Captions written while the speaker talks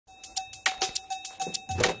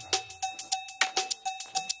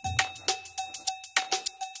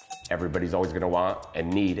Everybody's always gonna want and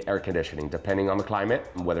need air conditioning, depending on the climate,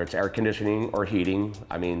 whether it's air conditioning or heating.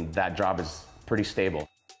 I mean, that job is pretty stable.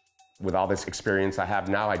 With all this experience I have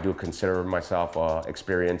now, I do consider myself an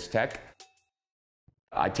experienced tech.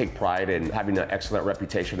 I take pride in having an excellent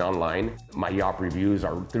reputation online. My Yelp reviews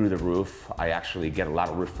are through the roof. I actually get a lot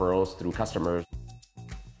of referrals through customers.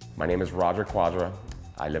 My name is Roger Cuadra.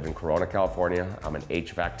 I live in Corona, California. I'm an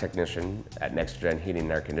HVAC technician at Nexgen Heating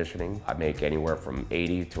and Air Conditioning. I make anywhere from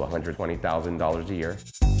 $80,000 to $120,000 a year.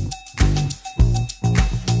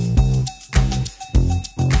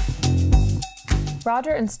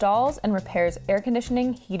 Roger installs and repairs air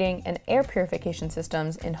conditioning, heating, and air purification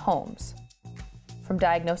systems in homes. From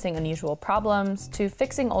diagnosing unusual problems, to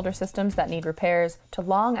fixing older systems that need repairs, to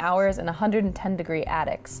long hours in 110-degree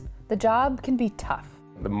attics, the job can be tough.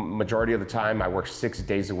 The majority of the time, I work 6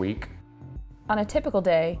 days a week. On a typical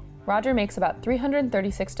day, Roger makes about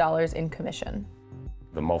 $336 in commission.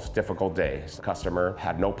 The most difficult day, the customer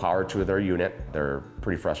had no power to their unit. They're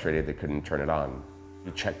pretty frustrated they couldn't turn it on.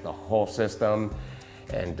 You check the whole system,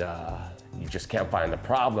 and you just can't find the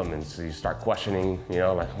problem, and so you start questioning,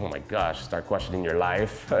 like, oh my gosh, start questioning your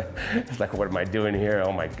life. It's like, what am I doing here?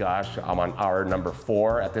 Oh my gosh, I'm on hour number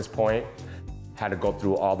 4 at this point. Had to go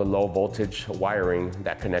through all the low voltage wiring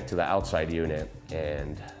that connect to the outside unit,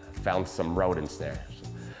 and found some rodents there.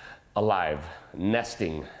 Alive,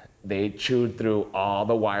 nesting. They chewed through all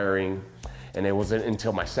the wiring, and it wasn't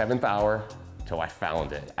until my 7th hour till I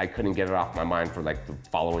found it. I couldn't get it off my mind for like the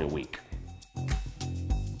following week.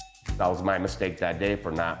 That was my mistake that day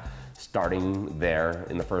for not starting there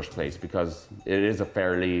in the first place, because it is a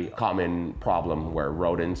fairly common problem where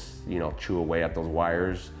rodents, chew away at those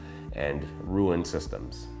wires and ruin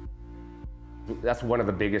systems. That's one of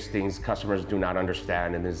the biggest things customers do not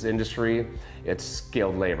understand in this industry. It's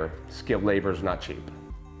skilled labor. Skilled labor is not cheap.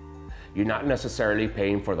 You're not necessarily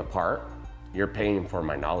paying for the part, you're paying for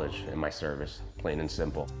my knowledge and my service, plain and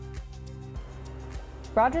simple.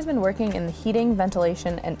 Roger's been working in the heating,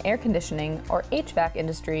 ventilation, and air conditioning, or HVAC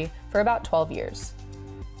industry for about 12 years.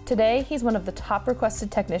 Today, he's one of the top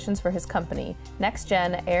requested technicians for his company,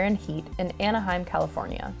 Nexgen Air and Heat in Anaheim,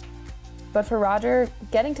 California. But for Roger,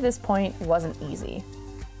 getting to this point wasn't easy.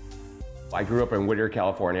 I grew up in Whittier,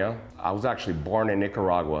 California. I was actually born in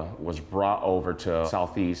Nicaragua, was brought over to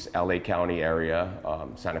southeast LA County area,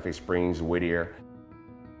 Santa Fe Springs, Whittier.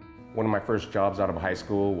 One of my first jobs out of high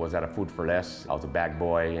school was at a Food for Less. I was a bag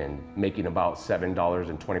boy and making about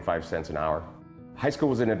 $7.25 an hour. High school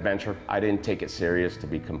was an adventure. I didn't take it serious, to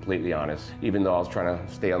be completely honest. Even though I was trying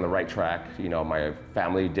to stay on the right track, my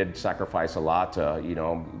family did sacrifice a lot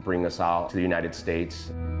to, bring us out to the United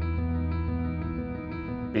States.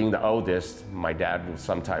 Being the oldest, my dad would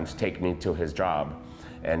sometimes take me to his job,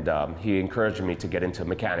 and he encouraged me to get into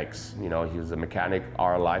mechanics. He was a mechanic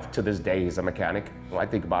our life. To this day, he's a mechanic. I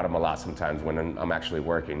think about him a lot sometimes when I'm actually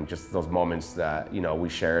working, just those moments that, we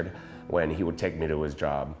shared when he would take me to his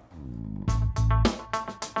job.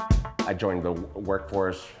 I joined the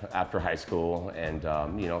workforce after high school and,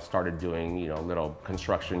 started doing, little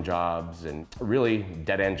construction jobs and really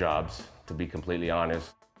dead-end jobs, to be completely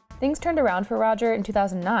honest. Things turned around for Roger in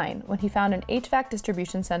 2009 when he found an HVAC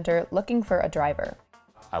distribution center looking for a driver.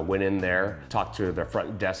 I went in there, talked to the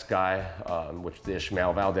front desk guy, which is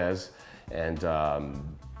Ishmael Valdez, and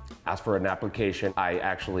asked for an application. I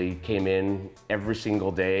actually came in every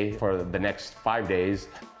single day for the next 5 days.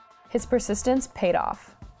 His persistence paid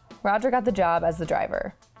off. Roger got the job as the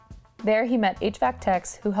driver. There he met HVAC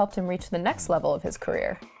techs who helped him reach the next level of his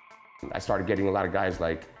career. I started getting a lot of guys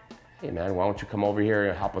like, hey man, why don't you come over here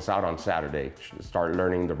and help us out on Saturday? Start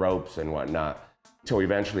learning the ropes and whatnot. Till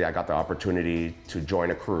eventually I got the opportunity to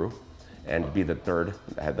join a crew and be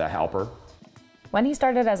the helper. When he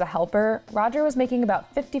started as a helper, Roger was making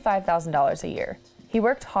about $55,000 a year. He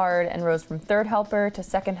worked hard and rose from third helper to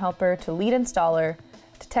second helper to lead installer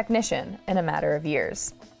to technician in a matter of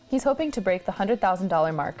years. He's hoping to break the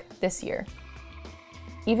 $100,000 mark this year.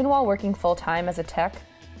 Even while working full-time as a tech,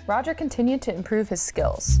 Roger continued to improve his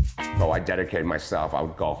skills. So I dedicated myself. I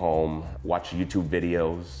would go home, watch YouTube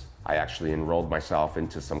videos. I actually enrolled myself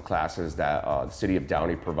into some classes that the City of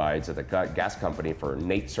Downey provides at the gas company for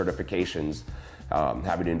NATE certifications,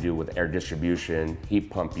 having to do with air distribution, heat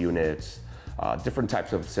pump units, different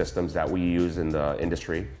types of systems that we use in the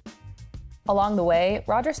industry. Along the way,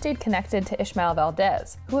 Roger stayed connected to Ishmael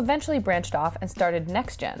Valdez, who eventually branched off and started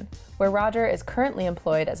Nexgen, where Roger is currently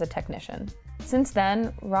employed as a technician. Since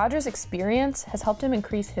then, Roger's experience has helped him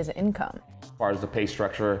increase his income. As far as the pay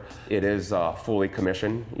structure, it is fully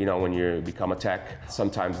commission. When you become a tech,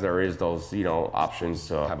 sometimes there is those, options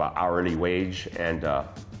to have an hourly wage and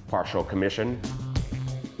partial commission.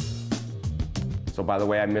 So by the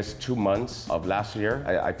way, I missed 2 months of last year.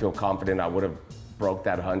 I feel confident I would have broke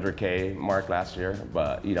that 100K mark last year,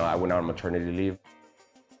 but I went on maternity leave.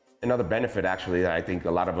 Another benefit actually that I think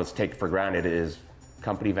a lot of us take for granted is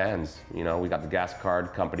company vans. We got the gas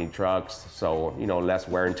card, company trucks, so less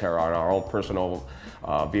wear and tear on our own personal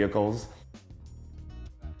vehicles.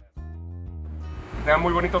 Tengan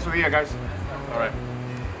muy bonito su día, guys. All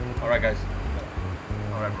right, guys.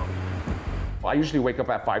 All right, bro. Well, I usually wake up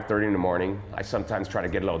at 5:30 in the morning. I sometimes try to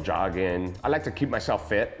get a little jog in. I like to keep myself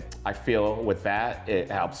fit. I feel with that,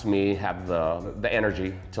 it helps me have the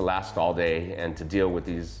energy to last all day and to deal with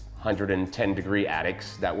these 110-degree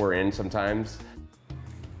attics that we're in sometimes.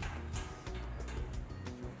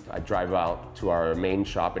 I drive out to our main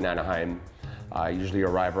shop in Anaheim. I usually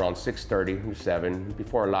arrive around 6:30 or 7.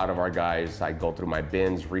 Before a lot of our guys, I go through my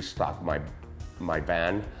bins, restock my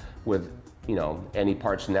van with any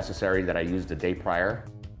parts necessary that I used the day prior.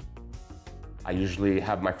 I usually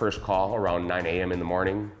have my first call around 9 a.m. in the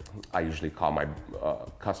morning. I usually call my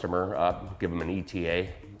customer up, give them an ETA.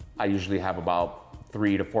 I usually have about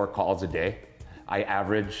 3 to 4 calls a day. I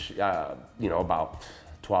average, about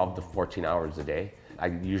 12 to 14 hours a day. I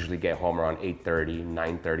usually get home around 8:30,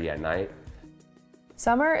 9:30 at night.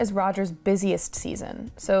 Summer is Roger's busiest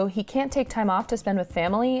season, so he can't take time off to spend with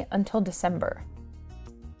family until December.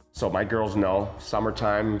 So my girls know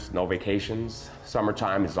summertime, no vacations.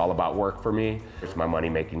 Summertime is all about work for me. It's my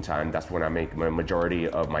money-making time. That's when I make my majority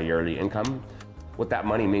of my yearly income. What that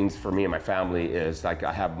money means for me and my family is I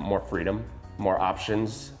have more freedom, more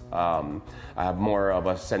options. I have more of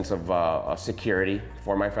a sense of security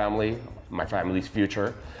for my family's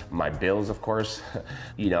future, my bills, of course.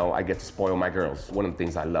 I get to spoil my girls. One of the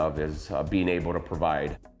things I love is being able to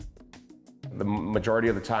provide. The majority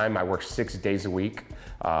of the time, I work 6 days a week.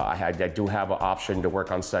 I do have an option to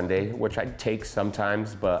work on Sunday, which I take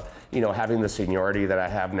sometimes, but having the seniority that I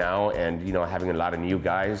have now and having a lot of new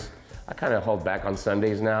guys, I kind of hold back on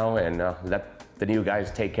Sundays now and let the new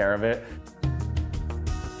guys take care of it.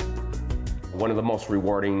 One of the most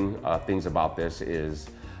rewarding things about this is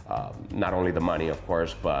not only the money, of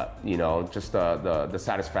course, but just the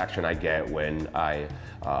satisfaction I get when I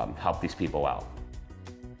help these people out.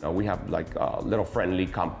 We have like little friendly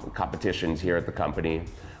competitions here at the company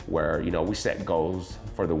where we set goals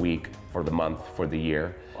for the week, for the month, for the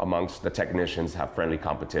year. Amongst the technicians have friendly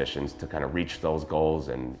competitions to kind of reach those goals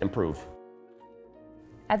and improve.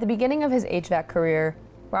 At the beginning of his HVAC career,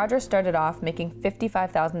 Roger started off making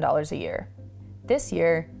 $55,000 a year. This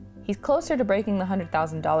year, he's closer to breaking the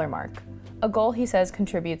 $100,000 mark, a goal he says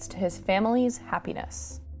contributes to his family's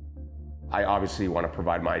happiness. I obviously want to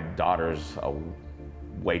provide my daughters a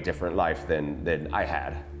way different life than I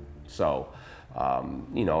had. So,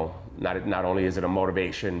 not only is it a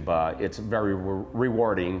motivation, but it's very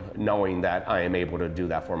rewarding knowing that I am able to do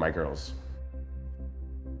that for my girls.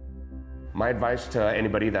 My advice to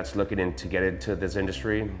anybody that's looking to get into this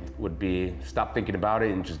industry would be stop thinking about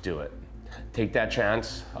it and just do it. Take that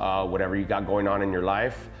chance, whatever you got going on in your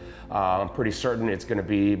life. I'm pretty certain it's going to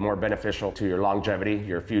be more beneficial to your longevity,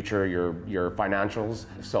 your future, your financials.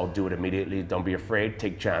 So do it immediately. Don't be afraid.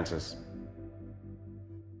 Take chances.